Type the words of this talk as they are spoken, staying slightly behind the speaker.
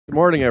Good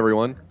morning,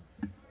 everyone.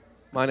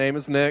 My name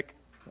is Nick.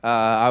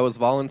 I was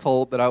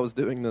voluntold that I was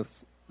doing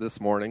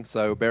this morning,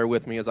 so bear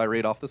with me as I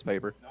read off this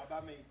paper. Not by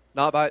me.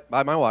 Not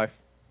by my wife,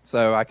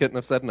 so I couldn't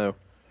have said no.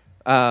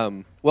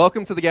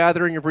 Welcome to the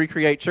gathering of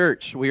Recreate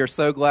Church. We are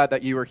so glad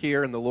that you are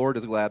here, and the Lord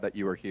is glad that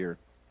you are here.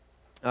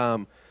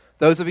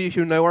 Those of you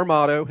who know our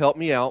motto, help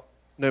me out.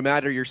 No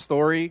matter your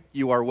story,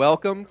 you are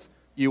welcomed,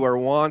 you are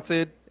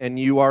wanted, and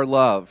you are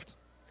loved.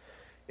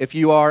 If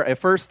you are a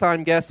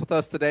first-time guest with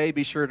us today,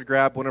 be sure to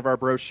grab one of our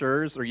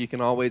brochures, or you can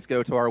always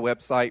go to our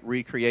website,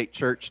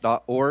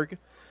 recreatechurch.org.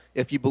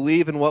 If you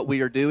believe in what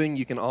we are doing,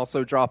 you can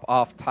also drop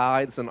off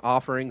tithes and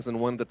offerings in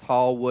one of the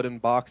tall wooden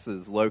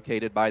boxes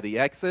located by the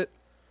exit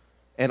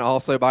and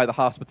also by the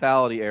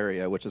hospitality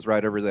area, which is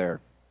right over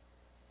there.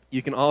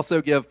 You can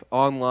also give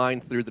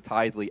online through the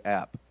Tithely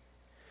app.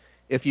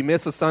 If you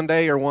miss a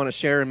Sunday or want to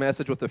share a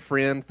message with a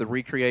friend, the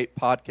Recreate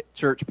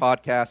Church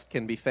podcast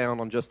can be found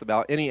on just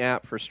about any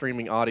app for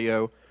streaming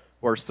audio,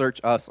 or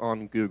search us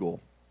on Google.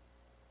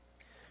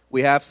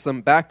 We have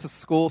some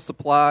back-to-school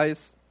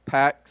supplies,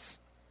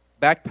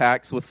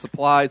 backpacks with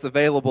supplies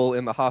available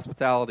in the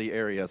hospitality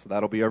area, so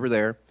that'll be over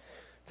there.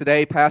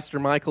 Today, Pastor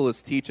Michael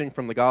is teaching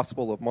from the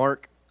Gospel of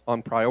Mark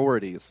on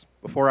priorities.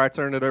 Before I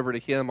turn it over to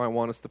him, I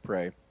want us to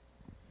pray.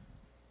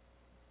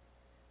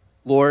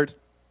 Lord,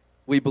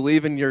 we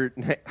believe in your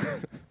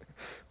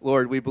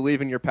Lord, we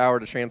believe in your power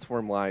to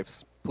transform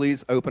lives.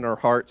 Please open our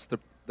hearts to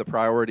the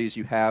priorities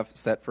you have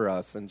set for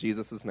us. In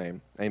Jesus' name,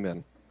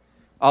 amen.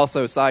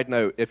 Also, side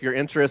note, if you're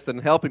interested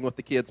in helping with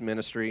the kids'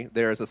 ministry,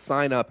 there is a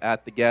sign-up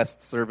at the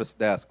guest service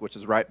desk, which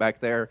is right back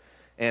there.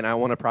 And I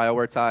want to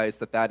prioritize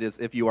that is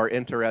if you are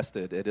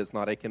interested. It is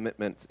not a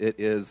commitment. It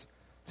is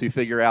to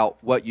figure out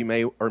what you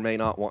may or may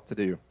not want to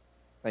do.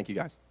 Thank you,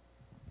 guys.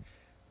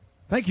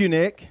 Thank you,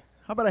 Nick.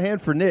 How about a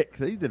hand for Nick?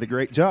 He did a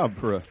great job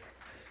for a...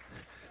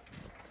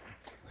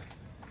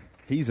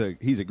 He's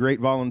a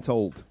great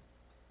voluntold.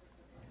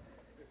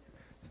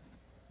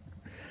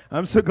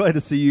 I'm so glad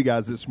to see you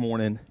guys this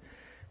morning.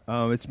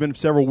 It's been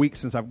several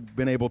weeks since I've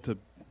been able to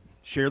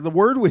share the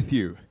word with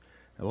you.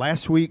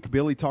 Last week,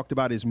 Billy talked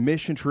about his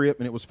mission trip,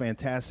 and it was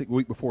fantastic. The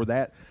week before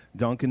that,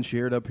 Duncan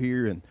shared up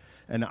here,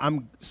 and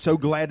I'm so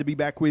glad to be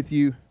back with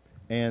you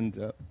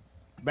and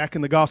back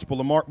in the Gospel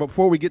of Mark. But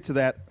before we get to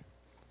that,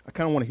 I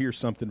kind of want to hear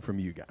something from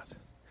you guys.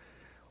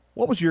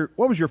 What was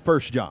your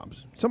first job?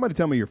 Somebody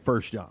tell me your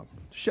first job.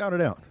 Shout it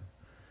out.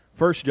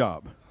 First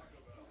job.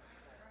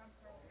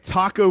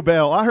 Taco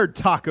Bell. I heard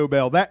Taco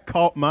Bell. That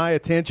caught my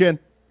attention.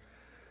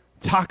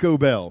 Taco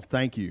Bell.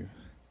 Thank you.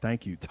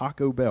 Thank you.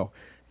 Taco Bell.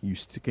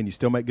 Can you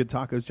still make good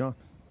tacos, John?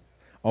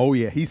 Oh,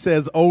 yeah. He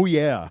says, oh,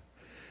 yeah.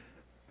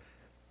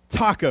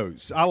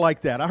 Tacos. I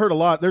like that. I heard a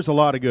lot. There's a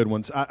lot of good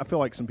ones. I feel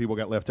like some people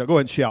got left out. Go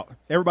ahead and shout.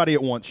 Everybody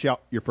at once,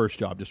 shout your first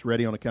job. Just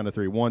ready on the count of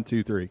three. 1,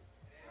 2, 3.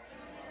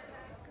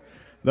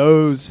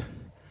 Those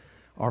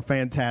are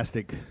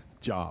fantastic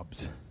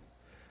jobs.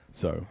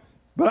 So,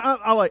 but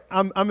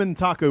I'm in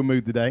taco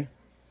mood today.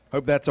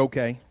 Hope that's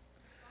okay.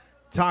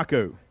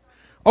 Taco.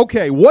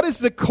 Okay, what is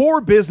the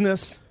core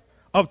business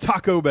of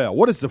Taco Bell?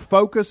 What is the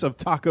focus of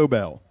Taco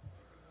Bell?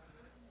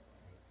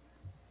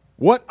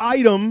 What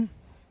item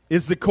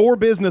is the core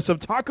business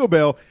of Taco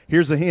Bell?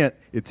 Here's a hint.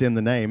 It's in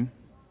the name.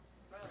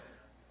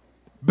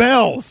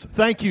 Bells.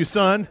 Thank you,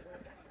 son.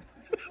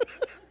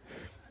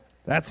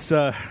 That's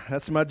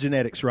my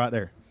genetics right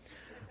there.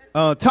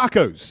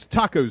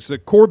 Tacos. The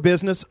core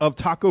business of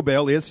Taco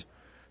Bell is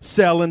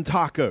selling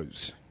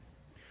tacos.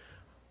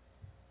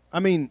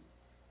 I mean,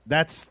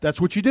 that's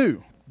what you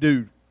do.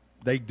 Do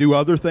they do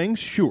other things?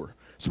 Sure.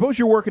 Suppose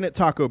you're working at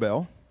Taco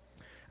Bell,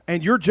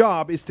 and your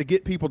job is to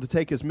get people to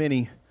take as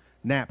many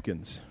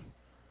napkins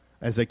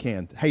as they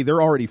can. Hey,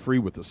 they're already free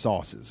with the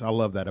sauces. I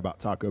love that about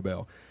Taco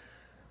Bell.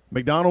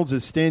 McDonald's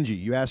is stingy.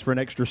 You ask for an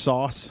extra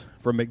sauce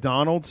from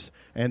McDonald's,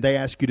 and they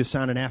ask you to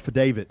sign an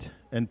affidavit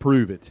and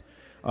prove it.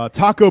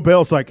 Taco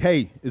Bell's like,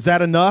 hey, is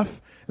that enough?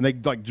 And they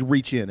like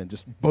reach in and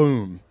just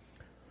boom.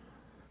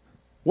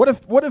 What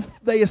if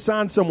they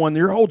assign someone,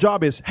 their whole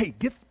job is, hey,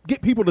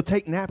 get people to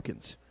take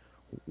napkins?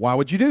 Why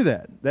would you do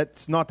that?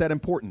 That's not that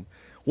important.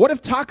 What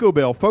if Taco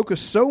Bell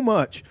focused so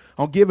much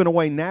on giving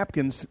away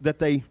napkins that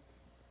they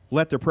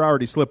let their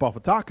priority slip off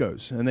of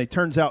tacos, and it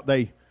turns out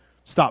they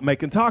stopped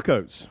making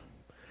tacos?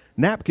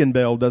 Napkin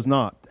Bell does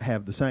not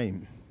have the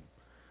same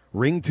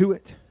ring to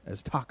it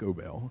as Taco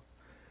Bell.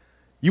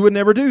 You would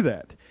never do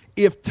that.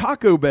 If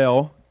Taco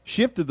Bell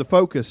shifted the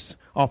focus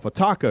off of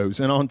tacos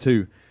and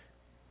onto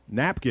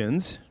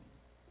napkins,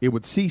 it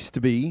would cease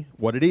to be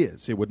what it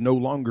is. It would no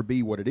longer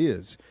be what it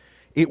is.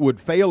 It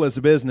would fail as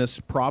a business,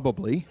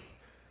 probably,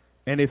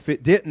 and if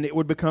it didn't, it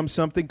would become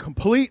something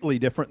completely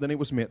different than it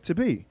was meant to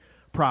be.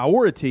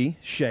 Priority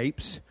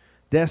shapes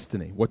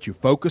destiny. What you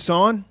focus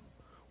on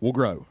will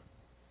grow.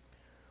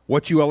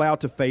 What you allow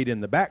to fade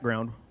in the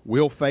background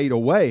will fade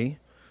away.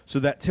 So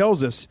that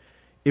tells us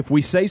if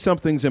we say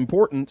something's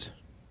important,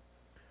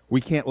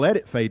 we can't let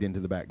it fade into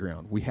the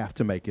background. We have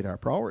to make it our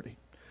priority.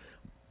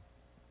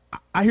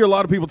 I hear a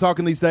lot of people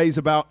talking these days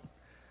about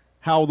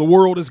how the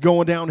world is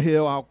going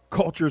downhill, how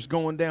culture is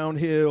going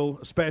downhill,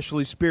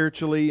 especially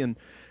spiritually, and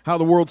how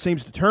the world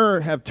seems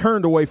to have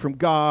turned away from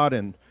God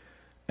and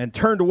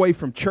turned away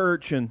from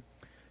church, and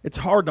it's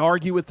hard to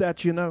argue with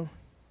that, you know.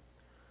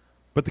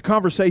 But the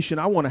conversation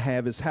I want to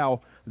have is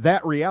how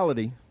that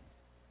reality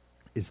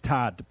is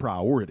tied to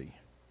priority.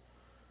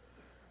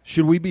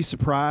 Should we be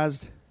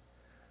surprised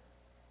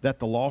that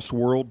the lost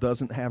world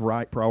doesn't have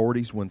right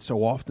priorities when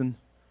so often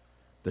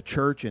the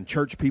church and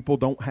church people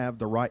don't have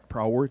the right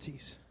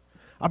priorities?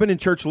 I've been in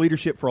church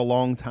leadership for a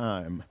long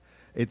time.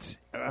 It's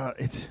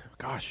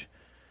gosh,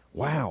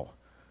 wow.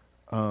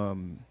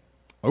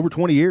 Over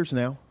 20 years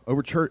now.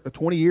 Over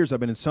 20 years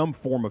I've been in some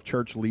form of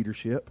church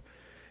leadership.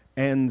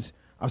 And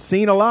I've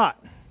seen a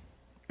lot.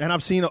 And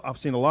I've seen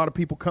a lot of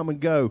people come and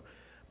go.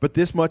 But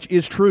this much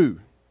is true.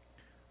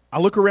 I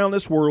look around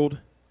this world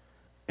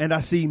and I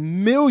see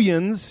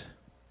millions,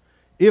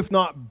 if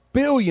not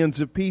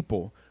billions of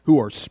people who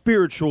are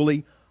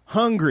spiritually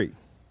hungry.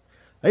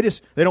 They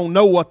don't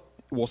know what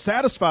will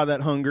satisfy that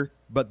hunger,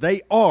 but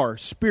they are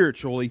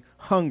spiritually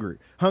hungry.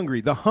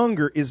 The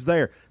hunger is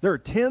there. There are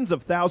tens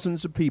of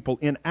thousands of people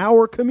in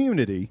our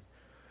community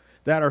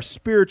that are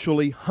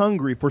spiritually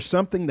hungry for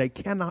something they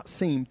cannot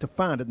seem to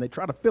find, and they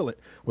try to fill it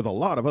with a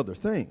lot of other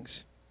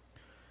things.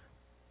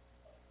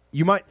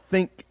 You might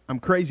think I'm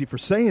crazy for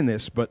saying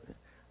this, but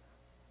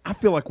I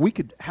feel like we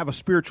could have a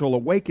spiritual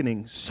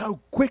awakening so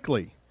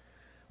quickly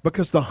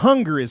because the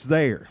hunger is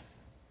there.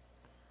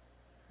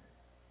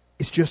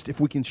 It's just if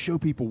we can show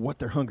people what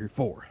they're hungry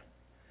for.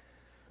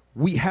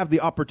 We have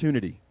the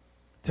opportunity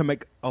to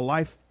make a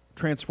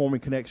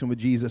life-transforming connection with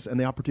Jesus and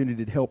the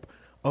opportunity to help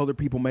other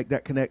people make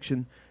that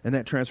connection and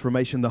that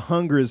transformation. The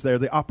hunger is there.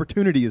 The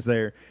opportunity is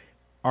there.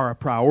 Our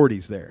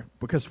priorities there.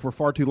 Because for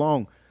far too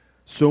long,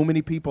 so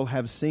many people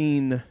have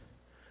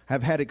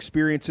had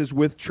experiences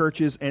with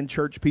churches and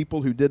church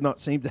people who did not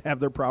seem to have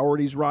their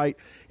priorities right.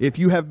 If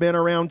you have been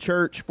around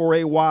church for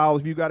a while,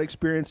 if you've got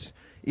experience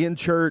in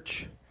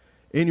church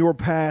in your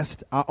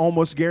past, I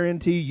almost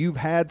guarantee you've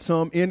had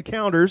some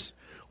encounters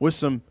with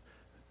some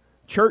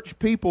church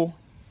people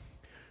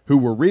who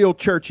were real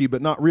churchy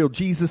but not real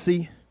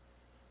Jesus-y.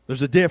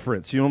 There's a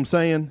difference, you know what I'm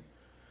saying?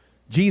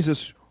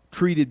 Jesus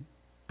treated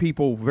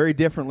people very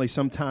differently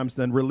sometimes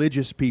than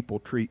religious people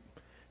treat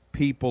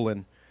people,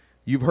 and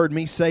you've heard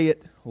me say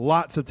it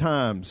lots of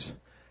times.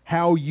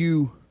 How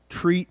you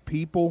treat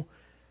people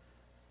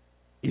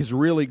is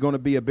really going to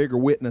be a bigger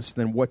witness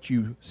than what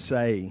you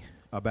say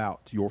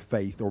about your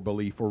faith or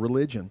belief or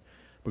religion.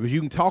 Because you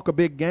can talk a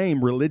big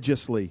game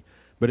religiously,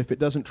 but if it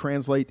doesn't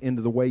translate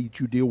into the way that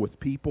you deal with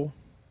people,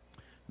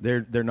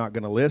 they're not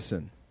going to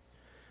listen.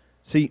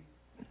 See,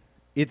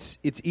 it's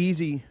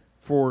easy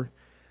for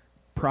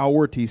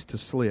priorities to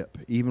slip,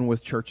 even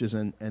with churches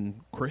and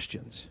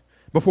Christians.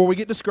 Before we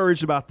get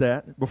discouraged about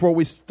that, before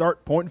we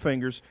start pointing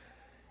fingers,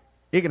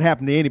 it can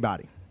happen to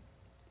anybody.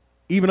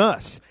 Even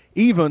us.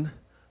 Even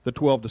the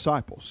 12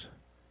 disciples.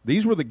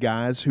 These were the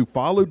guys who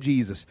followed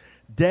Jesus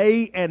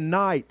day and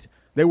night.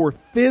 They were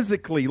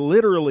physically,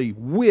 literally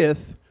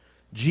with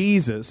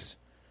Jesus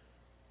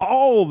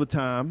all the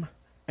time,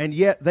 and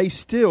yet they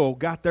still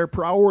got their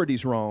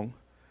priorities wrong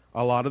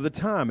a lot of the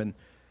time. And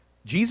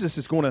Jesus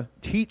is going to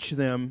teach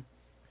them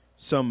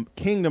some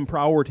kingdom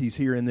priorities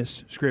here in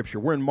this scripture.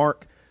 We're in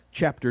Mark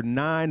chapter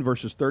 9,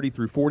 verses 30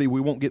 through 40.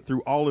 We won't get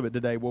through all of it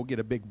today. We'll get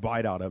a big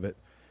bite out of it.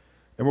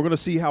 And we're going to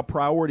see how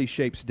priority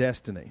shapes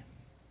destiny.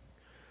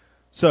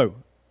 So,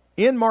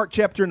 in Mark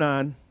chapter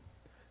 9,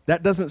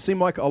 that doesn't seem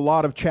like a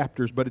lot of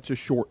chapters, but it's a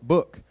short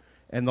book.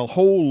 And the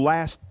whole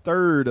last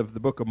third of the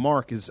book of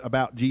Mark is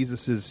about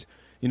Jesus's,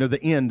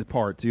 the end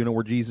part,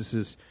 where Jesus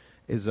is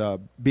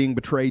being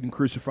betrayed and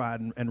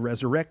crucified and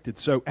resurrected.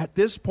 So at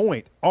this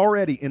point,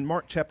 already in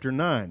Mark chapter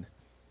 9,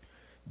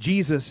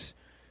 Jesus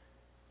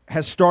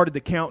has started the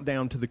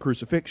countdown to the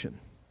crucifixion.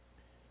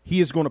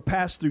 He is going to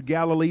pass through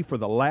Galilee for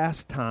the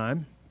last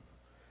time,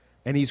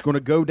 and he's going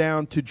to go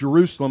down to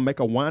Jerusalem, make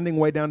a winding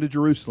way down to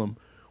Jerusalem,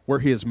 where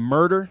his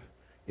murder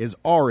is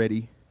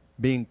already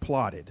being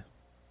plotted.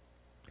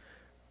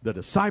 The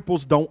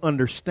disciples don't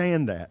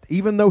understand that,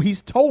 even though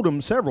he's told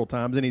them several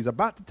times, and he's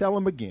about to tell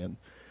them again,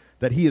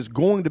 that he is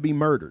going to be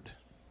murdered,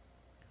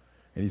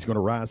 and he's going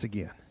to rise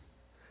again.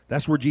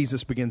 That's where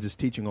Jesus begins his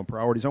teaching on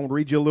priorities. I want to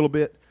read you a little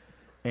bit,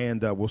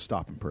 and we'll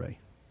stop and pray.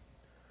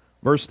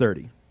 Verse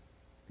 30.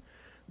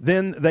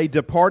 Then they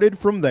departed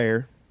from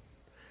there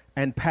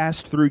and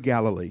passed through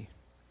Galilee,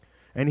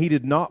 and he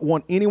did not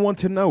want anyone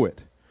to know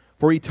it.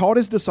 For he taught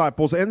his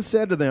disciples and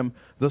said to them,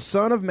 the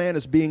Son of Man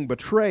is being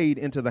betrayed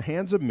into the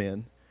hands of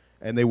men,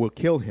 and they will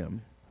kill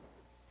him.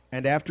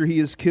 And after he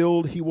is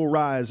killed, he will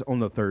rise on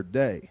the third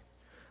day.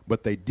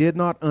 But they did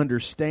not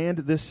understand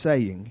this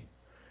saying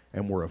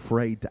and were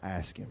afraid to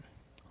ask him.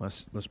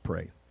 Let's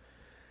pray.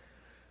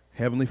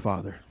 Heavenly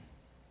Father,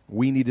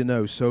 we need to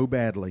know so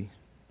badly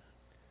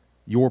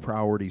your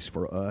priorities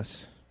for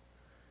us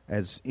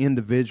as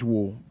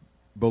individual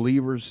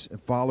believers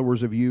and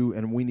followers of you,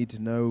 and we need to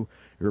know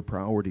your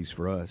priorities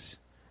for us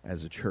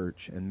as a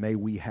church. And may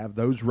we have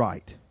those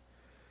right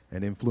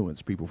and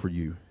influence people for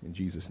you. In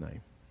Jesus'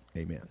 name,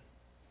 Amen.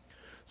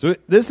 So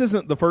this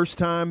isn't the first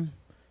time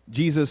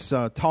Jesus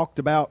talked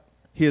about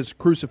his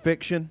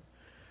crucifixion,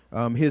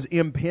 his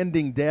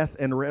impending death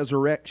and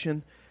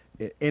resurrection.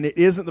 And it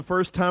isn't the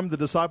first time the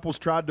disciples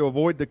tried to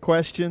avoid the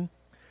question.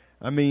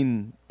 I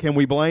mean, can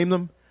we blame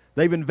them?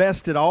 They've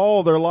invested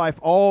all their life,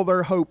 all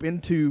their hope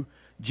into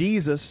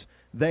Jesus.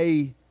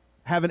 They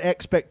have an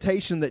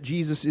expectation that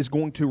Jesus is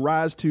going to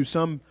rise to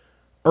some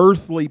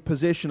earthly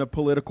position of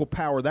political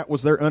power. That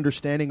was their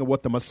understanding of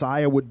what the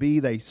Messiah would be.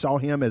 They saw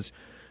him as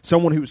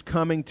someone who was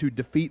coming to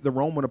defeat the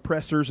Roman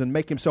oppressors and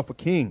make himself a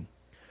king.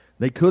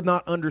 They could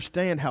not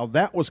understand how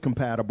that was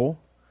compatible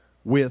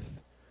with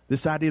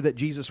this idea that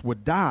Jesus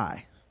would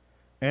die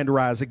and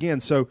rise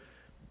again. So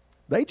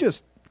they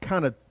just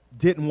kind of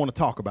didn't want to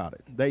talk about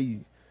it. They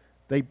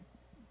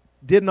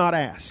did not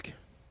ask.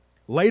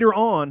 Later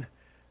on,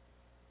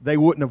 they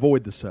wouldn't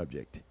avoid the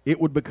subject. It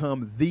would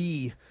become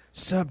the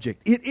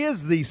subject. It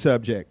is the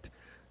subject.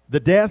 The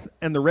death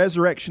and the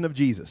resurrection of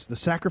Jesus, the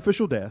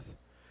sacrificial death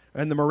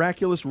and the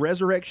miraculous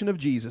resurrection of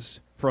Jesus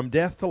from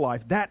death to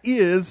life, that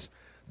is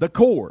the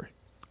core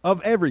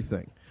of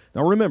everything.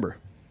 Now remember,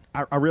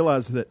 I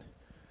realize that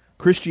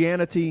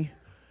Christianity,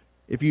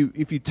 if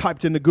you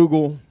typed into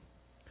Google,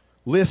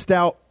 list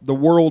out the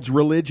world's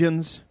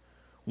religions,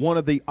 one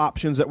of the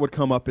options that would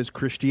come up is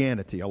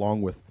Christianity,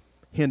 along with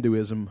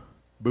Hinduism,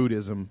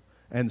 Buddhism,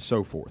 and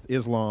so forth.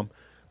 Islam.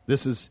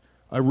 This is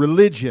a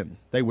religion,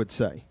 they would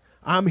say.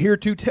 I'm here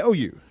to tell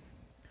you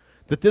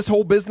that this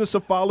whole business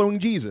of following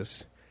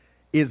Jesus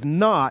is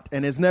not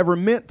and is never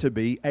meant to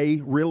be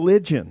a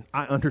religion.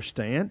 I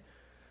understand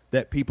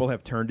that people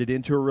have turned it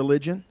into a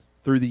religion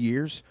through the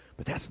years,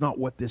 but that's not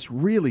what this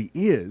really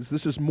is.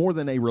 This is more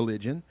than a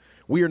religion.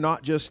 We are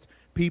not just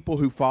people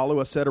who follow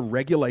a set of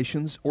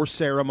regulations or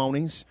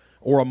ceremonies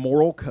or a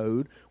moral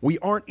code. We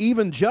aren't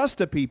even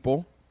just a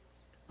people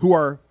who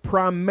are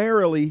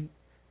primarily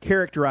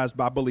characterized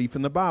by belief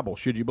in the Bible.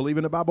 Should you believe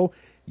in the Bible?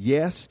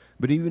 Yes,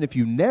 but even if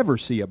you never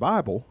see a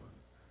Bible,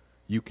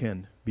 you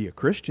can be a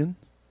Christian.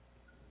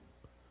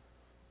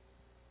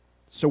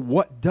 So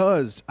what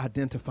does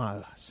identify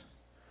us?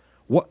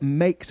 What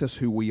makes us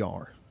who we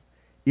are?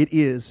 It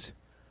is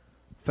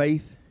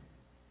faith,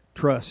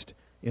 trust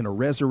in a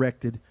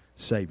resurrected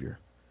Savior.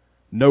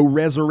 No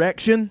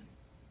resurrection,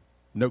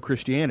 no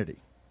Christianity.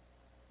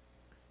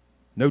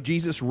 No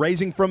Jesus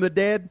raising from the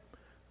dead,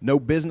 no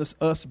business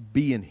us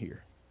being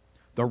here.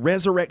 The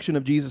resurrection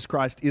of Jesus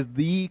Christ is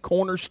the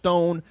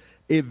cornerstone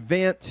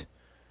event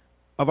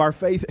of our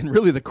faith and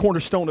really the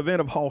cornerstone event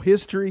of all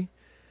history.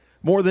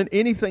 More than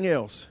anything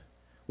else,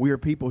 we are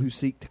people who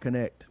seek to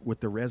connect with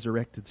the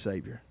resurrected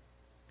Savior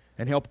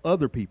and help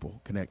other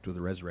people connect with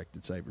the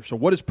resurrected Savior. So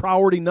what is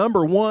priority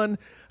number one?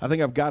 I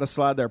think I've got a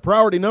slide there.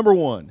 Priority number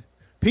one,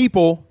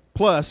 people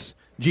plus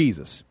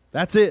Jesus.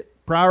 That's it.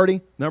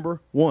 Priority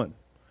number one.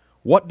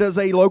 What does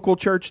a local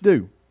church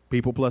do?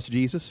 People plus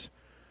Jesus.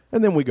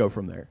 And then we go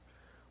from there.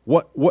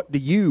 What do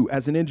you,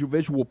 as an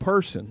individual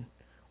person,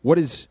 what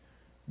is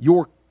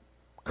your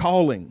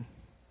calling?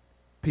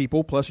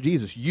 People plus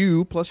Jesus.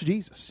 You plus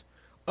Jesus.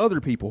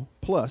 Other people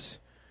plus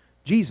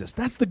Jesus.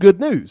 That's the good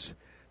news.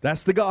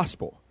 That's the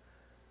gospel.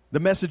 The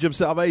message of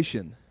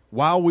salvation.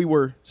 While we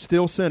were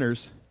still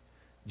sinners,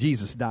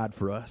 Jesus died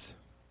for us.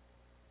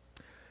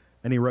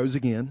 And He rose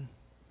again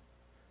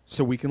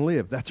so we can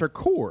live. That's our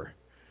core.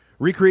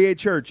 Recreate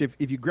Church. If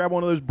you grab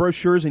one of those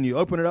brochures and you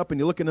open it up and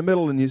you look in the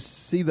middle and you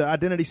see the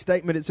identity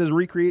statement, it says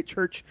Recreate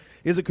Church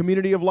is a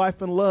community of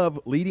life and love,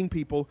 leading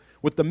people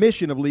with the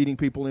mission of leading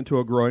people into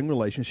a growing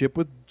relationship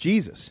with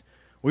Jesus.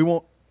 We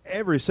want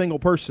every single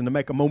person to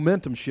make a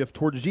momentum shift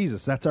towards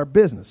Jesus. That's our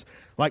business.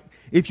 Like,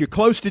 if you're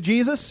close to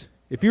Jesus,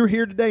 if you're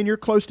here today and you're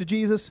close to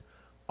Jesus,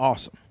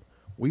 awesome.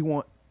 We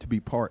want to be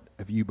part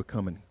of you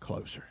becoming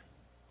closer.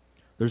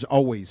 There's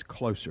always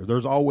closer.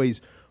 There's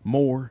always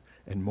more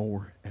and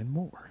more and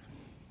more.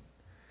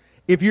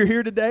 If you're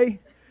here today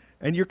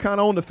and you're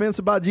kind of on the fence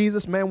about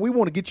Jesus, man, we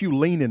want to get you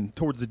leaning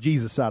towards the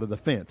Jesus side of the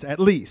fence, at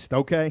least,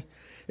 okay?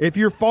 If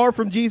you're far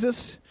from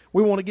Jesus,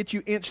 we want to get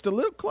you inched a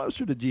little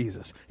closer to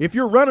Jesus. If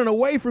you're running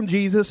away from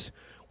Jesus,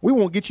 we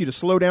want to get you to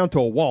slow down to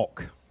a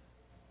walk.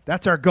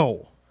 That's our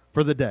goal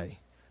for the day.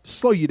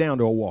 Slow you down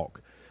to a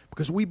walk.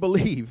 Because we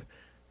believe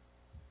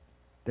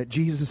that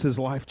Jesus is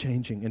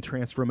life-changing and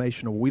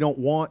transformational. We don't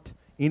want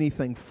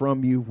anything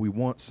from you. We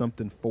want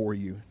something for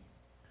you.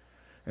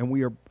 And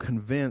we are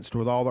convinced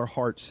with all our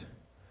hearts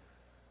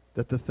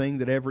that the thing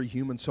that every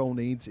human soul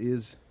needs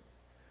is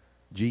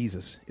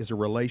Jesus, is a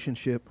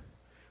relationship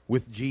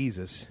with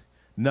Jesus.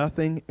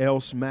 Nothing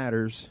else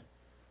matters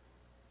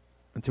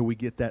until we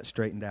get that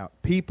straightened out.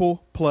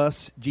 People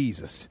plus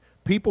Jesus.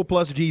 People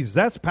plus Jesus.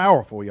 That's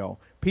powerful, y'all.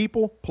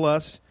 People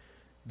plus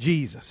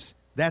Jesus.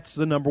 That's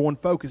the number one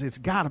focus. It's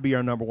got to be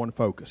our number one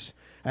focus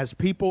as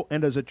people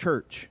and as a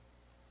church.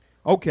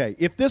 Okay,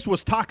 if this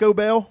was Taco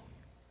Bell,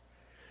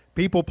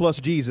 people plus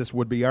Jesus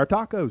would be our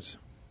tacos.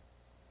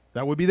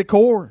 That would be the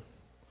core.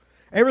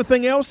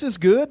 Everything else is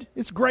good.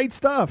 It's great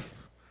stuff.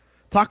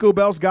 Taco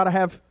Bell's got to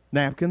have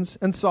napkins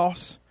and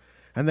sauce.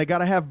 And they got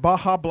to have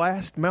Baja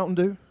Blast Mountain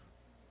Dew.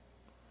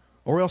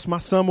 or else my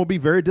son will be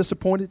very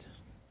disappointed.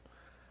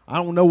 I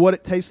don't know what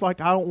it tastes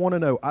like. I don't want to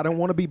know. I don't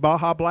want to be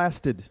Baja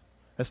blasted.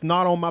 That's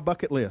not on my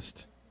bucket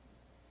list.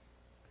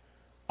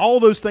 All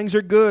those things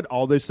are good.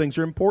 All those things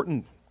are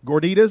important.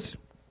 Gorditas,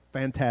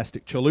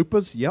 fantastic.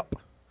 Chalupas, yep.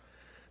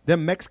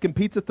 Them Mexican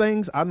pizza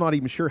things, I'm not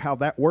even sure how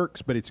that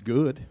works, but it's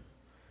good.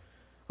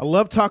 I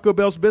love Taco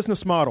Bell's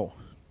business model.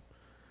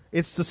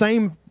 It's the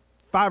same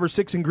 5 or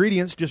 6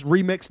 ingredients, just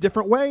remixed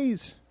different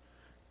ways.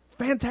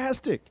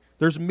 Fantastic.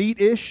 There's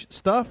meat-ish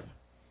stuff.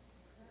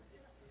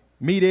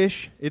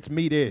 Meat-ish. It's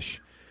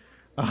meat-ish.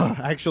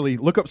 Actually,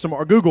 look up some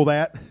or Google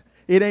that.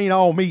 It ain't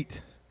all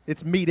meat.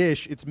 It's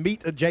meat-ish. It's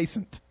meat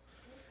adjacent.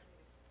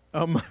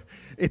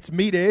 It's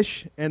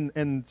meat-ish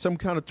and some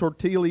kind of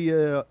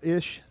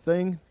tortilla-ish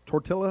thing.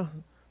 Tortilla.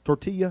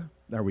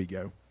 There we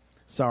go.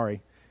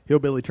 Sorry.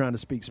 Hillbilly trying to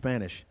speak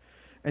Spanish.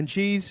 And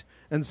cheese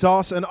and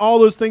sauce and all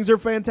those things are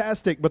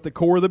fantastic. But the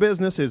core of the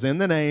business is in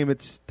the name.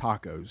 It's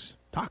tacos.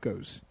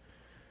 Tacos.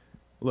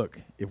 Look,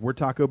 if we're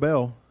Taco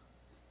Bell,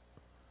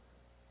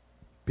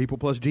 people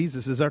plus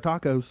Jesus is our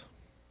tacos.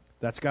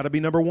 That's got to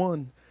be number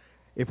one.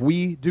 If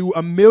we do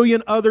a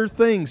million other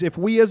things, if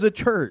we as a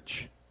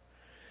church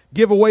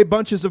give away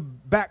bunches of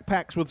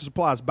backpacks with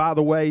supplies. By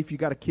the way, if you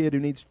got a kid who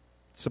needs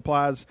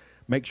supplies,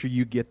 make sure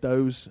you get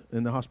those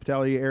in the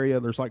hospitality area.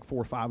 There's like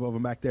 4 or 5 of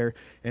them back there.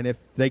 And if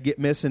they get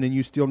missing and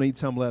you still need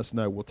some, let us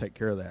know. We'll take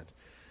care of that.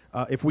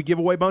 If we give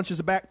away bunches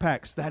of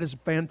backpacks, that is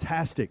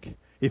fantastic.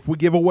 If we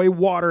give away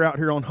water out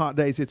here on hot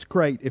days, it's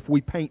great. If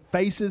we paint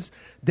faces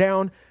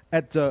down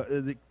at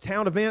the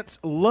town events,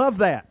 love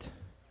that.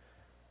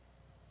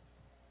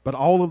 But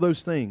all of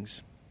those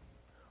things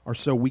are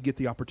so we get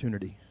the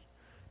opportunity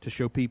to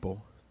show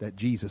people that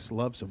Jesus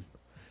loves them.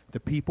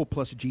 The people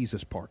plus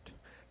Jesus part.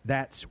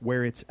 That's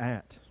where it's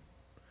at.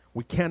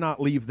 We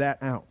cannot leave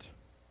that out.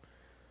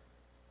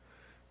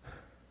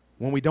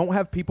 When we don't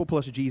have people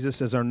plus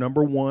Jesus as our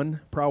number one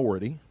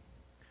priority,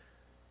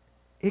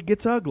 it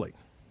gets ugly.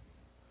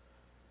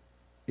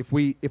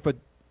 If a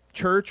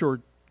church or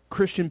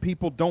Christian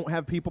people don't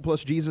have people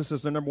plus Jesus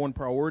as their number one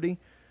priority,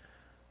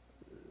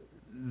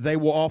 they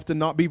will often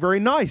not be very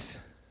nice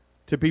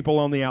to people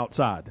on the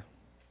outside.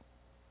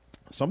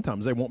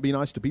 Sometimes they won't be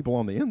nice to people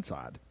on the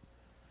inside.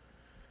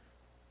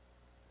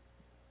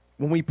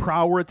 When we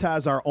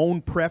prioritize our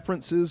own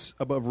preferences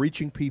above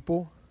reaching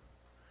people,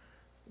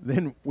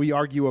 then we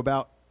argue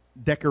about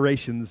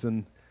decorations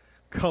and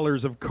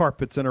colors of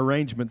carpets and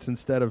arrangements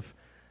instead of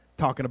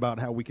talking about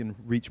how we can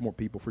reach more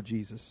people for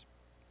Jesus.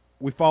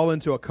 We fall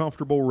into a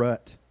comfortable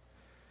rut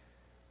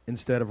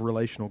instead of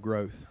relational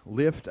growth.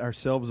 Lift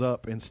ourselves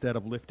up instead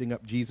of lifting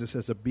up Jesus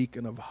as a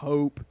beacon of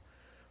hope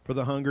for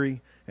the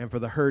hungry and for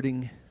the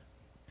hurting.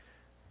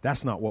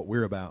 That's not what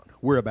we're about.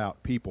 We're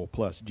about people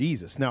plus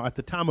Jesus. Now, at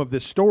the time of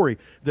this story,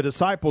 the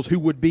disciples who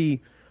would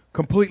be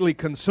completely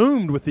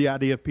consumed with the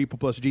idea of people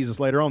plus Jesus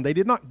later on, they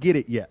did not get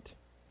it yet.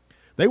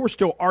 They were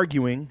still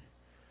arguing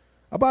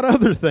about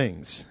other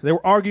things. They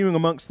were arguing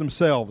amongst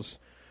themselves.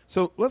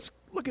 So let's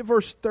look at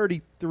verse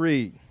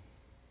 33.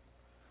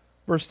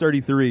 Verse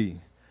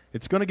 33.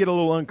 It's going to get a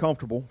little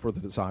uncomfortable for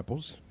the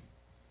disciples.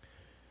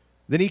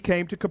 Then he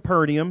came to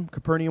Capernaum.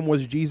 Capernaum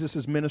was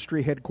Jesus'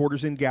 ministry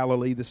headquarters in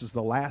Galilee. This is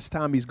the last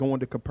time he's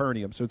going to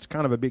Capernaum, so it's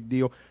kind of a big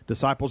deal.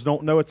 Disciples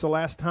don't know it's the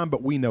last time,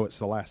 but we know it's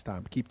the last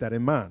time. Keep that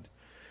in mind.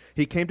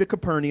 He came to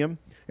Capernaum,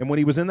 and when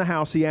he was in the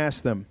house, he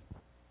asked them,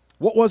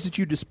 "What was it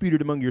you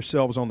disputed among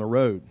yourselves on the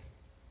road?"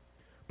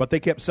 But they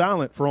kept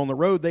silent, for on the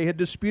road they had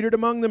disputed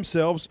among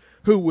themselves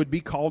who would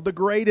be called the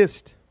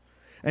greatest.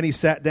 And he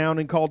sat down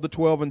and called the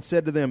 12 and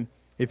said to them,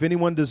 "If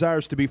anyone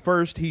desires to be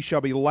first, he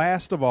shall be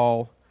last of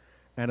all,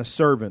 and a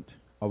servant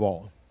of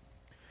all."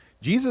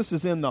 Jesus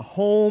is in the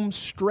home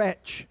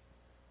stretch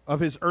of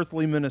his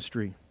earthly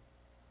ministry.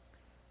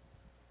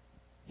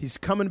 He's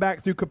coming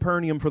back through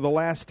Capernaum for the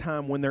last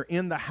time. When they're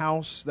in the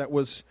house that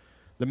was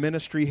the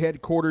ministry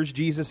headquarters,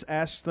 Jesus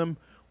asks them,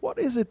 "What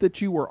is it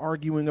that you were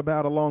arguing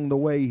about along the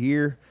way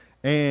here?"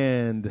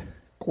 And,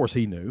 of course,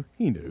 he knew.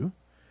 He knew.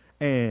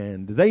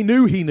 And they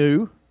knew he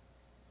knew.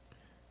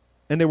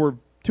 And they were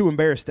too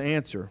embarrassed to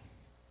answer.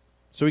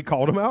 So he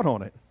called them out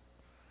on it.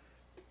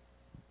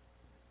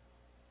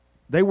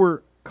 They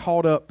were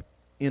caught up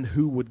in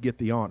who would get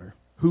the honor,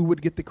 who would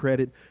get the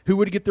credit, who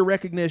would get the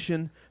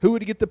recognition, who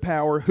would get the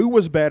power, who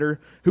was better,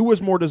 who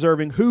was more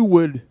deserving, who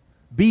would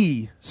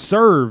be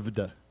served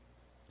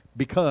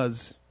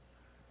because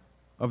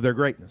of their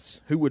greatness,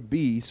 who would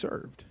be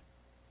served.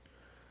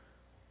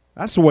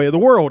 That's the way of the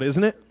world,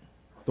 isn't it?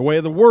 The way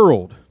of the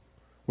world.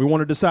 We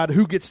want to decide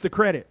who gets the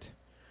credit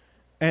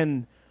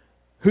and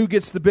who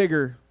gets the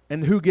bigger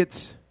and who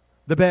gets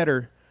the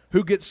better,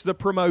 who gets the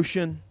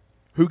promotion,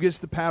 who gets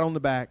the pat on the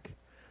back?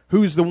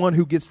 Who's the one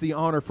who gets the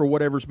honor for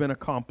whatever's been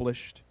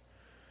accomplished?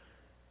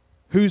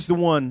 Who's the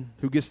one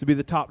who gets to be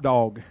the top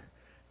dog?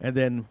 And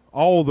then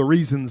all the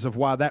reasons of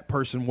why that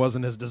person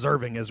wasn't as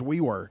deserving as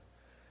we were.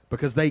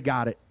 Because they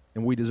got it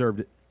and we deserved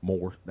it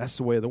more. That's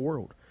the way of the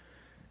world.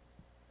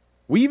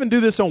 We even do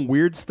this on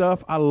weird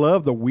stuff. I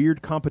love the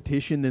weird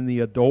competition in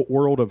the adult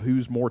world of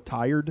who's more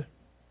tired.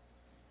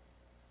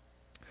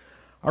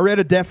 I read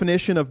a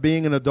definition of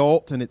being an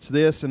adult, and it's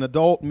this: an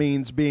adult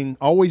means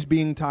always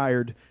being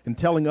tired and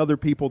telling other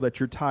people that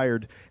you're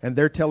tired, and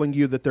they're telling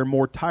you that they're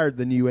more tired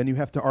than you, and you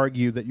have to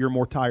argue that you're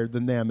more tired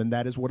than them, and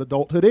that is what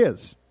adulthood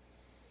is.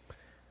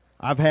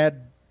 I've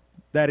had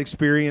that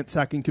experience.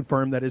 I can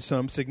confirm that is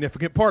some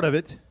significant part of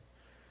it.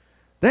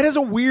 That is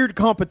a weird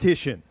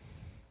competition.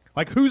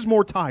 Like, who's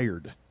more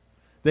tired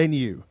than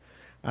you?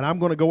 And I'm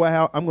going to go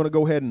out. I'm going to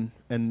go ahead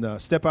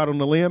and step out on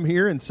the limb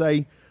here and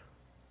say,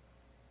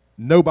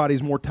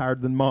 nobody's more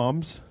tired than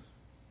moms.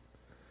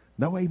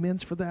 No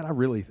amens for that?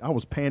 I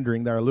was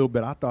pandering there a little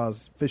bit. I thought I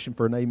was fishing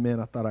for an amen.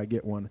 I thought I'd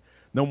get one.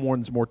 No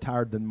one's more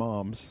tired than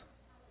moms.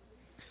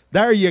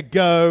 There you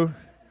go.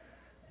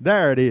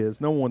 There it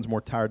is. No one's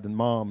more tired than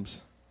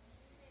moms.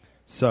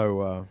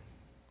 So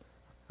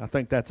I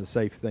think that's a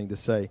safe thing to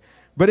say.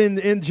 But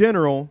in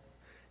general,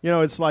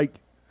 it's like,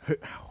 oh,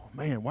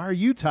 man, why are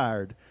you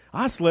tired?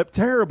 I slept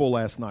terrible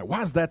last night.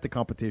 Why is that the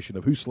competition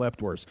of who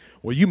slept worse?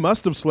 Well, you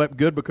must have slept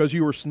good because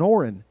you were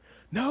snoring.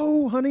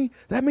 No, honey,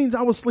 that means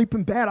I was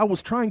sleeping bad. I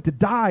was trying to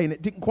die, and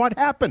it didn't quite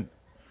happen.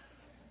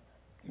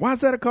 Why is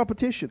that a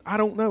competition? I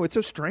don't know. It's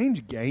a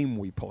strange game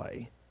we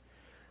play.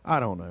 I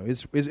don't know.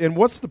 And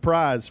what's the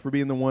prize for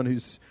being the one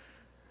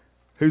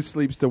who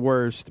sleeps the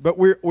worst? But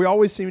we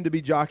always seem to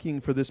be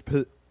jockeying for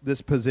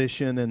this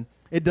position, and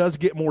it does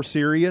get more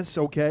serious.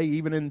 Okay,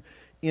 even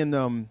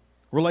in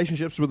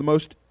relationships with the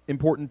most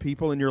important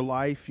people in your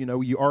life,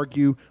 you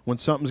argue when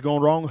something's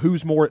going wrong.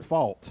 Who's more at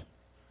fault?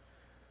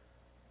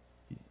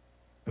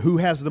 Who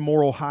has the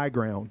moral high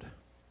ground?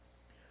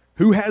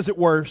 Who has it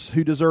worse?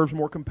 Who deserves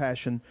more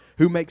compassion?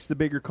 Who makes the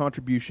bigger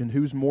contribution?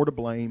 Who's more to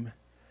blame?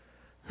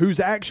 Who's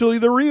actually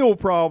the real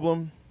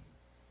problem?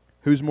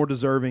 Who's more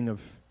deserving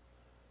of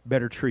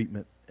better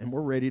treatment? And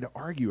we're ready to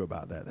argue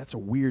about that. That's a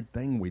weird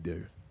thing we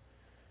do.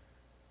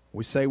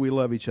 We say we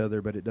love each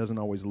other, but it doesn't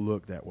always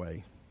look that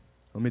way.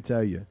 Let me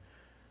tell you,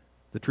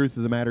 the truth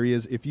of the matter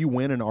is, if you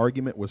win an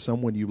argument with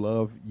someone you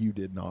love, you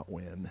did not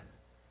win.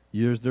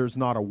 There's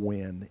not a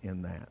win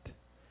in that.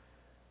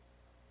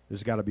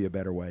 There's got to be a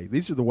better way.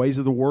 These are the ways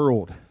of the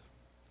world.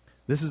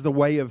 This is the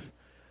way of...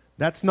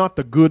 That's not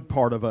the good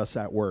part of us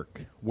at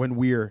work, when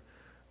we're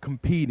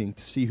competing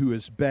to see who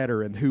is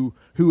better and who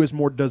is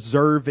more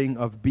deserving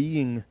of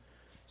being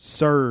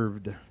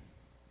served.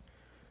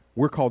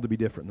 We're called to be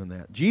different than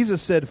that.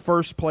 Jesus said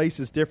first place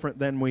is different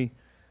than we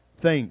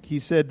think. He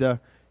said,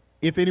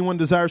 if anyone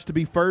desires to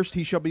be first,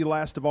 he shall be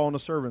last of all and a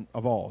servant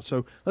of all.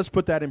 So let's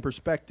put that in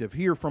perspective.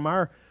 Here, from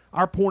our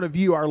point of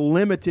view, our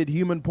limited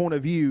human point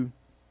of view,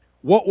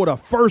 what would a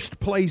first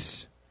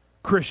place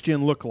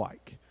Christian look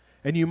like?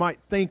 And you might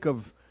think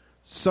of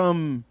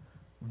some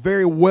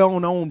very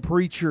well-known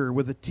preacher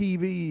with a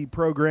TV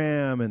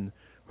program and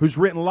who's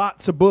written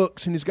lots of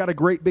books and he's got a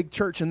great big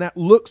church, and that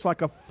looks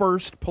like a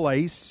first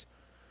place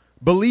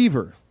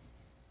believer.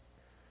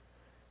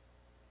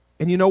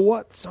 And you know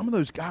what? Some of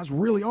those guys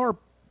really are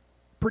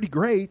pretty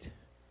great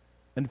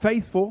and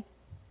faithful.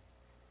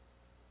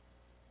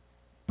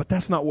 But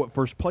that's not what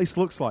first place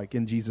looks like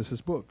in Jesus'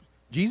 book.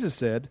 Jesus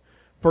said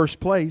first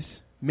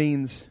place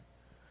means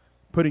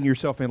putting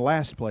yourself in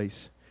last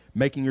place,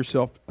 making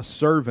yourself a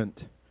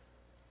servant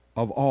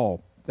of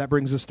all. That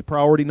brings us to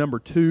priority number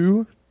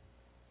 2,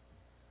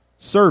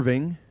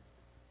 serving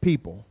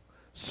people.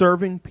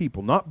 Serving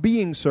people. Not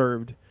being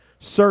served,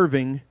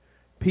 serving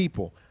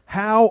people.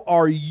 How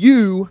are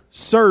you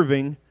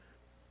serving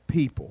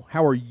people?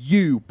 How are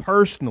you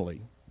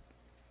personally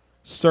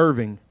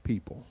serving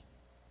people?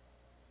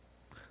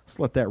 Let's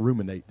let that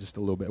ruminate just a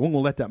little bit. We're going to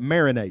let that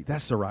marinate.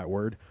 That's the right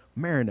word.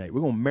 Marinate.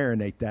 We're going to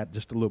marinate that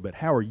just a little bit.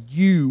 How are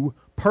you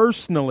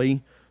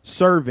personally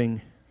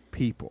serving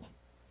people?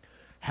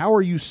 How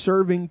are you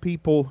serving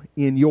people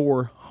in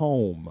your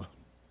home?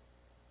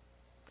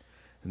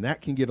 And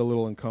that can get a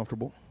little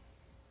uncomfortable,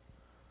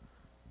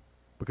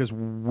 because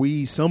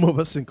some of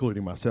us,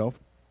 including myself,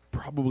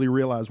 probably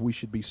realize we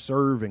should be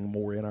serving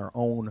more in our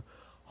own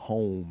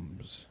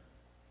homes.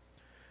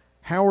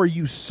 How are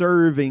you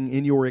serving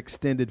in your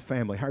extended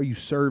family? How are you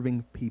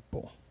serving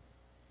people?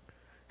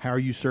 How are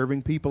you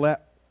serving people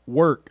at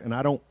work? And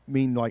I don't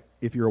mean like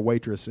if you're a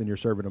waitress and you're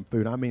serving them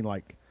food. I mean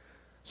like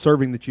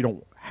serving that you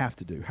don't have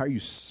to do. How are you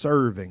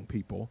serving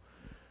people?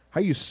 How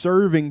are you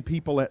serving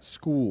people at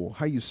school?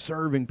 How are you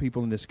serving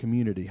people in this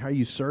community? How are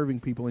you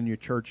serving people in your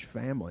church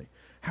family?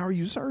 How are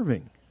you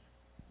serving?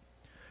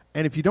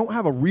 And if you don't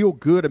have a real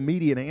good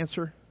immediate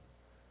answer,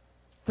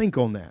 think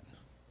on that.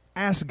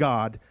 Ask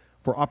God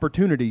for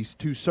opportunities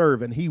to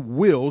serve, and He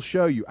will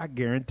show you. I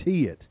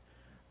guarantee it.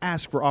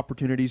 Ask for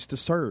opportunities to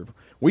serve.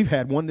 We've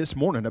had one this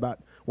morning about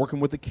working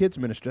with the kids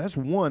ministry. That's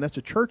one. That's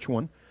a church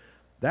one.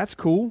 That's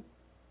cool.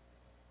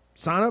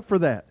 Sign up for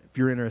that if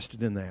you're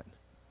interested in that.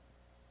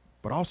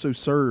 But also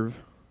serve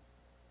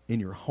in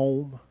your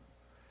home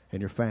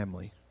and your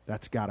family.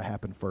 That's got to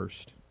happen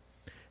first.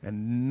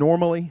 And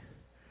normally,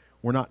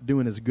 we're not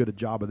doing as good a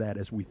job of that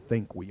as we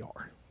think we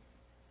are.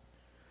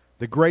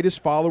 The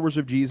greatest followers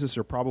of Jesus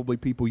are probably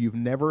people you've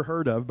never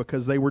heard of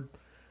because they were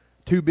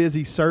too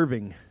busy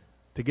serving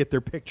to get their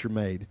picture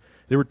made.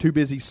 They were too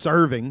busy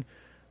serving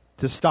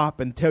to stop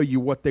and tell you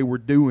what they were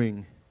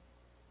doing.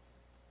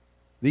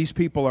 These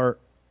people are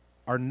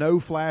no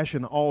flash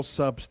and all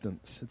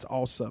substance. It's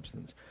all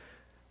substance.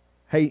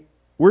 Hey,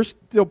 we're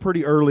still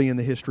pretty early in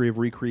the history of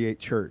Recreate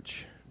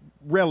Church,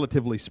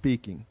 relatively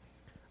speaking.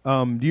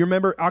 Do you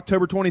remember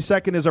October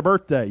 22nd is our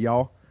birthday,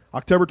 y'all?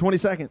 October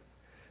 22nd.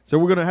 So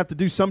we're going to have to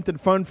do something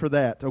fun for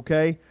that,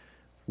 okay?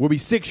 We'll be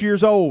 6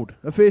 years old,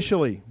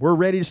 officially. We're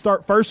ready to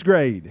start first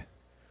grade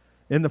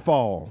in the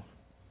fall.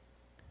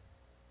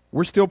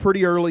 We're still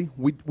pretty early.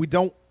 We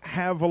don't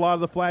have a lot of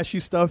the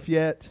flashy stuff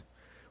yet.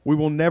 We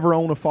will never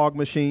own a fog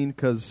machine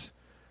because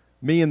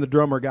me and the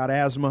drummer got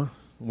asthma.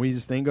 We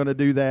just ain't going to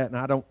do that,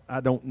 and I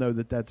don't know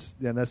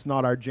that's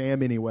not our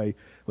jam anyway.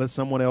 Let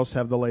someone else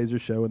have the laser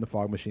show and the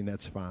fog machine.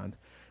 That's fine.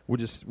 We'll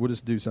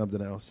just do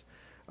something else.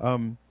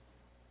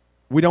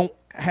 We don't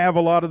have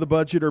a lot of the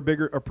budget or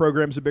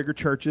programs of bigger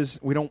churches.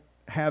 We don't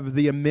have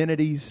the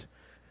amenities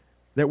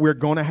that we're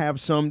going to have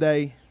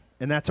someday,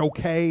 and that's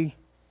okay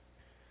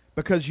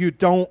because you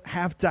don't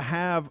have to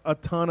have a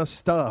ton of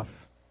stuff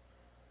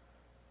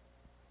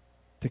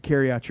to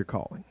carry out your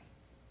calling.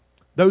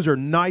 Those are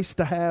nice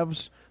to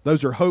haves.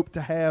 Those are hope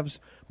to haves.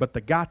 But the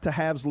got to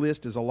haves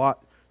list is a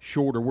lot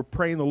shorter. We're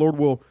praying the Lord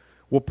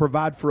will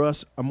provide for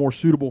us a more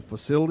suitable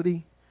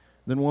facility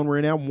than one we're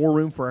in now. More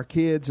room for our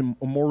kids and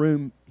more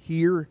room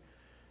here.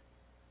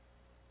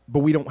 But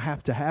we don't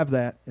have to have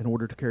that in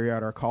order to carry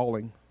out our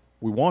calling.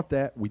 We want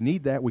that. We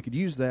need that. We could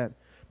use that.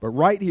 But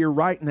right here,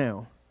 right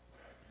now,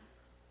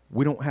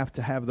 we don't have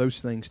to have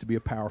those things to be a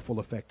powerful,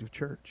 effective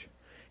church.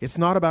 It's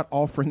not about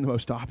offering the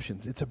most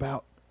options. It's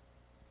about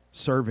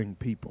serving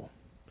people.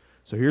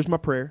 So here's my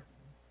prayer,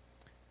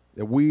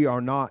 that we are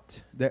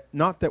not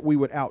that we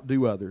would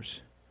outdo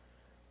others,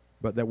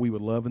 but that we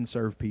would love and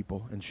serve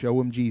people and show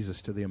them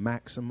Jesus to the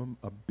maximum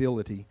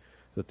ability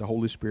that the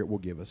Holy Spirit will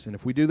give us. And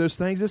if we do those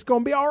things, it's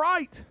going to be all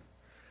right.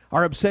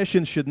 Our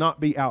obsession should not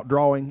be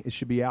outdrawing. It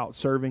should be out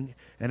serving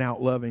and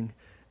out loving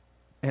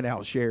and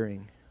out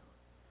sharing.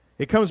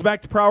 It comes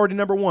back to priority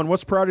number one.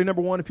 What's priority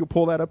number one? If you'll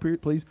pull that up here,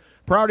 please.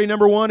 Priority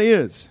number one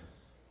is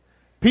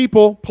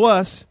people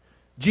plus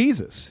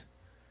Jesus.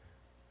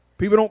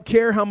 People don't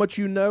care how much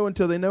you know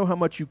until they know how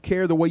much you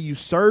care. The way you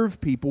serve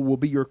people will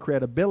be your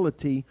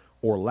credibility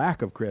or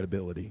lack of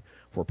credibility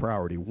for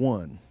priority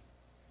one.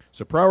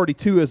 So priority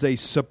two is a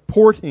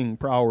supporting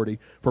priority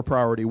for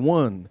priority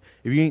one.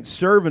 If you ain't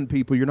serving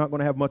people, you're not going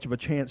to have much of a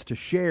chance to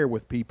share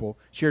with people,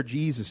 share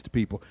Jesus to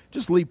people.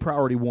 Just leave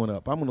priority one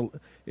up. I'm going to,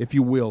 if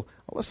you will,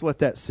 let's let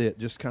that sit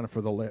just kind of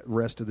for the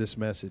rest of this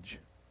message.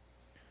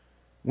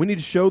 We need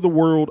to show the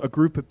world a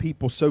group of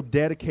people so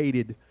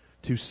dedicated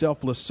to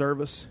selfless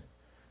service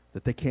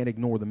that they can't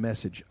ignore the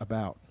message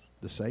about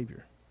the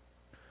Savior.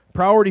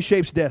 Priority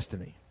shapes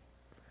destiny.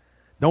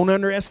 Don't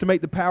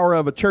underestimate the power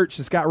of a church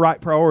that's got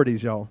right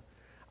priorities, y'all.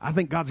 I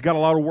think God's got a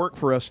lot of work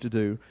for us to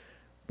do.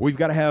 We've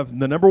got to have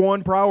the number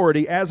one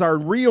priority as our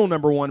real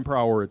number one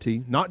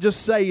priority. Not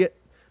just say it,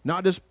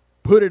 not just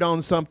put it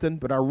on something,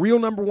 but our real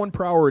number one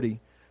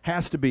priority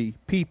has to be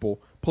people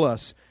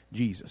plus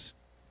Jesus.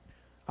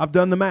 I've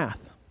done the math.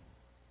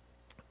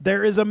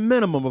 There is a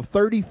minimum of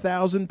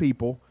 30,000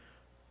 people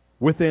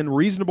within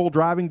reasonable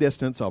driving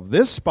distance of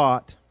this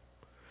spot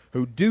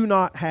who do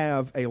not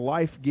have a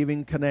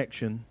life-giving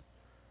connection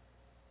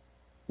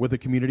with a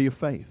community of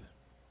faith.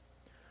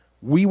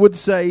 We would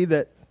say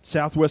that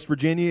Southwest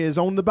Virginia is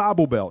on the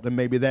Bible Belt, and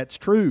maybe that's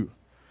true.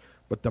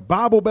 But the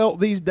Bible Belt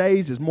these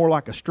days is more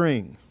like a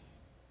string.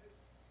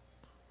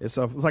 It's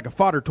like a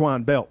fodder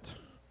twine belt,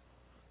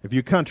 if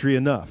you're country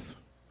enough.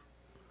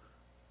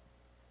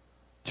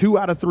 2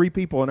 out of 3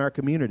 people in our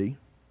community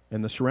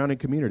and the surrounding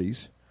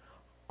communities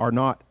are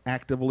not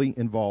actively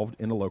involved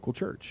in a local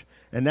church.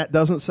 And that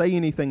doesn't say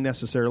anything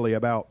necessarily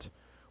about,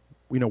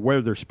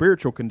 where their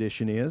spiritual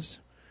condition is.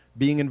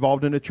 Being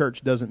involved in a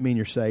church doesn't mean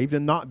you're saved,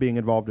 and not being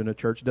involved in a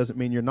church doesn't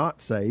mean you're not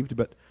saved,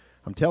 but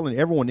I'm telling you,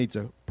 everyone needs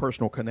a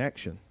personal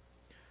connection.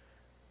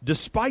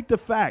 Despite the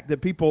fact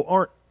that people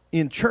aren't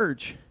in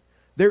church,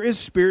 there is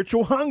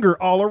spiritual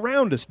hunger all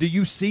around us. Do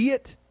you see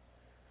it?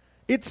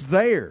 It's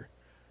there.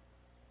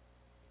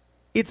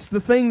 It's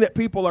the thing that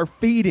people are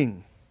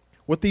feeding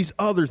with these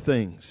other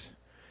things.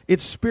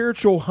 It's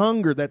spiritual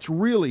hunger that's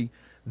really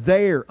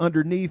there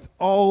underneath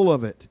all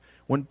of it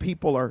when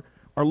people are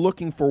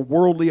looking for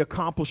worldly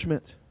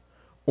accomplishment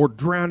or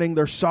drowning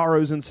their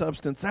sorrows in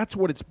substance. That's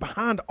what it's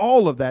behind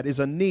all of that, is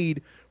a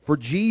need for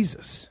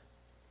Jesus.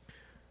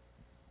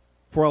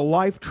 For a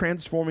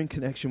life-transforming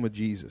connection with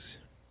Jesus.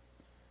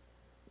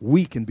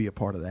 We can be a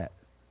part of that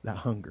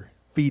hunger,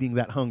 feeding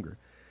that hunger.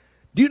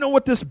 Do you know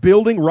what this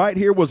building right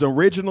here was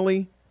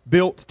originally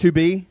built to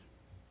be?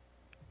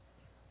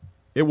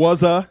 It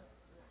was a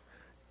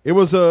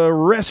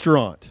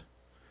restaurant.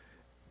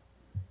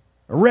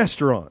 A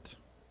restaurant.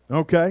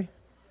 Okay?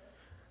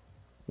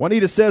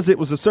 Juanita says it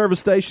was a service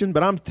station,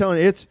 but I'm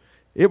telling you,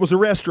 it was a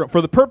restaurant. For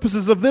the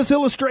purposes of this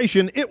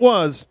illustration, it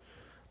was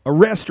a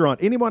restaurant.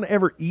 Anyone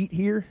ever eat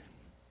here?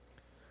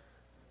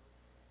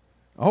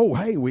 Oh,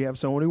 hey, we have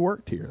someone who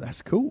worked here.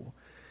 That's cool.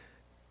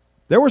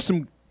 There were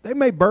some they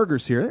made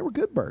burgers here. They were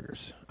good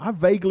burgers. I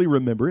vaguely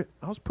remember it.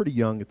 I was pretty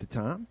young at the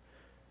time.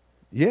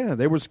 Yeah,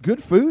 there was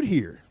good food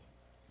here.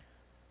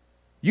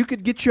 You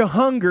could get your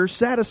hunger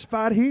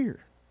satisfied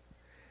here.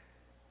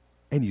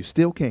 And you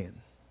still can.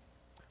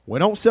 We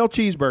don't sell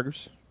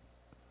cheeseburgers.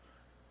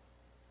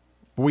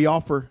 But we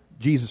offer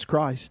Jesus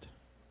Christ.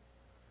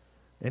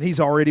 And He's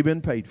already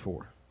been paid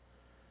for.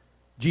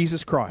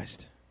 Jesus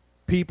Christ.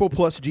 People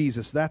plus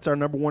Jesus. That's our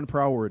number one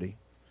priority.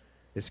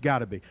 It's got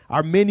to be.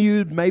 Our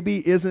menu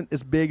maybe isn't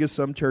as big as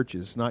some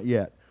churches. Not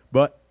yet.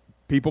 But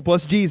people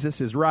plus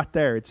Jesus is right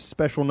there. It's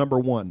special number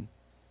one.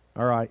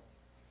 All right.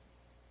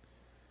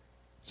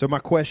 So my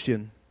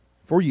question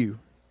for you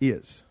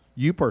is,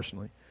 you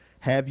personally,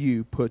 have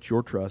you put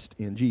your trust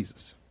in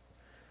Jesus?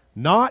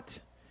 Not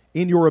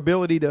in your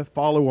ability to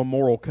follow a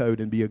moral code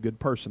and be a good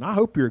person. I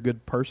hope you're a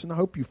good person. I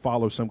hope you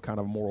follow some kind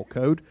of moral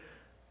code.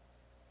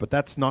 But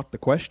that's not the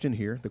question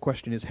here. The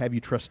question is, have you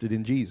trusted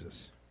in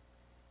Jesus?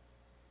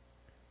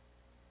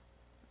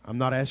 I'm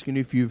not asking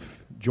you if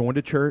you've joined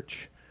a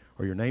church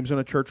or your name's on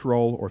a church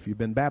roll or if you've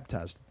been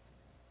baptized.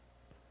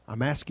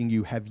 I'm asking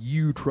you, have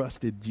you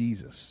trusted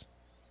Jesus?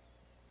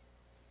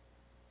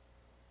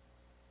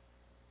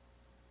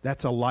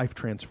 That's a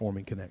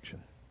life-transforming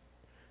connection.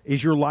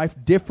 Is your life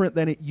different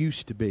than it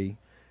used to be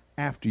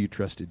after you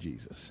trusted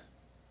Jesus?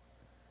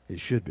 It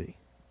should be.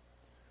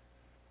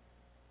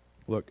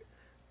 Look,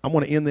 I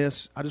want to end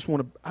this. I just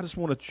want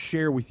to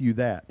share with you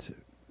that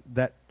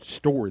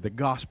story, the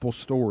gospel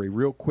story,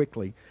 real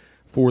quickly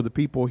for the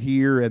people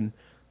here. And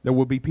there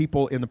will be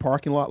people in the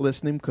parking lot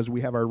listening because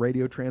we have our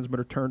radio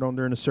transmitter turned on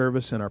during the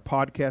service and our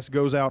podcast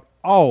goes out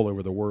all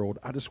over the world.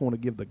 I just want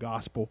to give the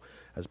gospel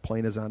as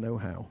plain as I know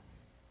how.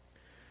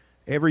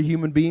 Every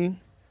human being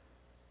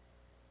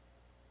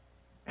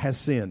has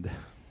sinned.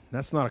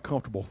 That's not a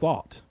comfortable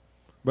thought.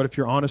 But if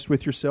you're honest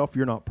with yourself,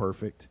 you're not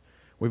perfect.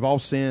 We've all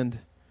sinned.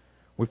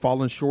 We've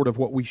fallen short of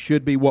what we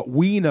should be, what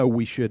we know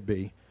we should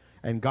be.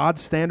 And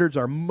God's standards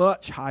are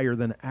much higher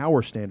than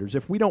our standards.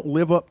 If we don't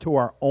live up to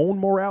our own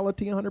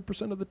morality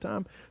 100% of the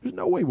time, there's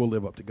no way we'll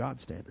live up to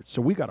God's standards.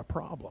 So we got a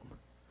problem.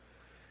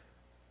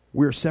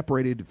 We're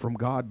separated from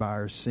God by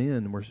our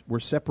sin. We're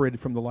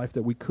separated from the life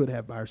that we could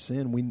have by our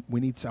sin.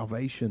 We need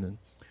salvation and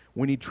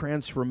we need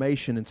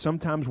transformation. And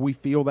sometimes we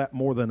feel that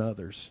more than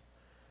others.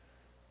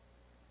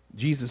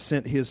 Jesus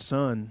sent His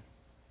Son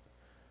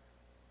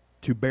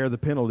to bear the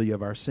penalty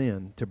of our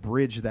sin, to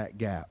bridge that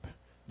gap.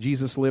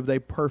 Jesus lived a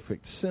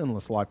perfect,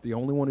 sinless life, the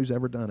only one who's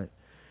ever done it.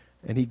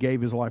 And He gave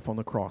His life on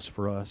the cross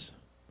for us.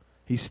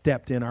 He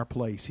stepped in our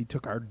place. He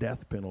took our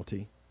death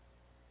penalty.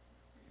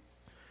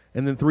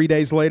 And then 3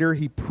 days later,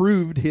 He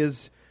proved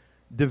His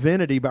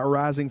divinity by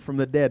rising from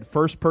the dead.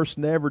 First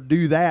person to ever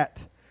do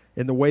that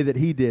in the way that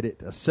He did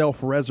it, a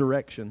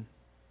self-resurrection.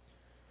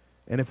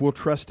 And if we'll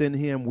trust in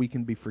Him, we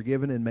can be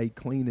forgiven and made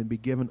clean and be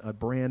given a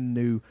brand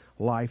new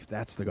life.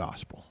 That's the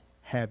gospel.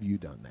 Have you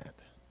done that?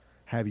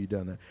 Have you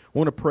done that? I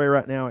want to pray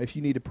right now. If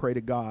you need to pray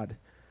to God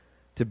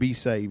to be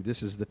saved,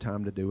 this is the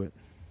time to do it.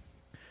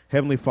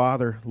 Heavenly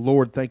Father,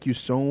 Lord, thank you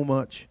so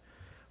much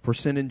for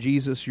sending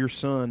Jesus, your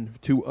Son,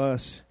 to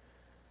us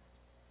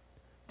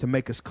to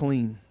make us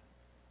clean.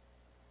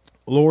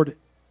 Lord,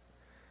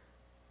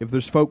 if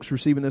there's folks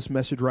receiving this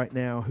message right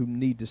now who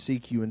need to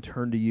seek you and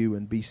turn to you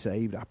and be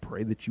saved, I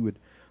pray that you would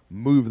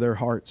move their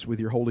hearts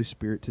with your Holy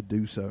Spirit to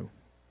do so.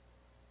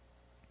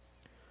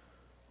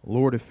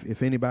 Lord,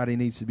 if anybody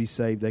needs to be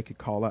saved, they could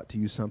call out to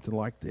you something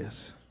like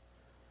this.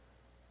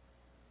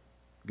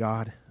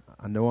 God,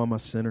 I know I'm a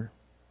sinner.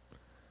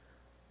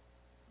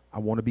 I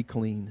want to be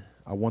clean.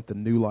 I want the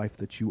new life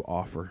that you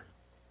offer.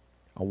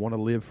 I want to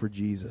live for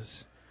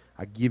Jesus.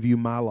 I give you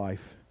my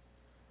life,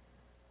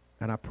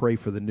 and I pray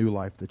for the new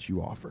life that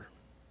you offer.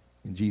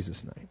 In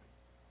Jesus' name,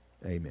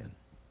 amen.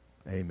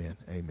 Amen.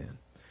 Amen.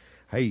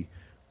 Hey,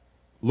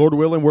 Lord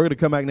willing, we're going to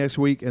come back next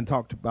week and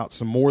talk about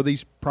some more of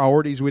these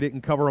priorities. We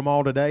didn't cover them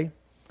all today.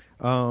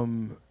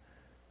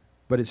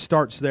 But it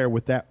starts there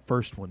with that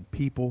first one,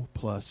 people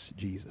plus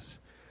Jesus.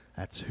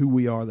 That's who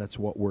we are. That's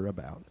what we're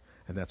about.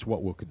 And that's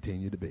what we'll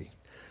continue to be.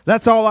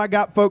 That's all I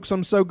got, folks.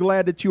 I'm so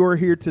glad that you are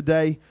here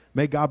today.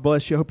 May God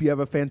bless you. Hope you have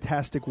a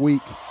fantastic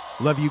week.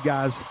 Love you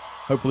guys.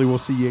 Hopefully we'll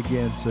see you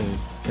again soon.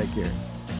 Take care.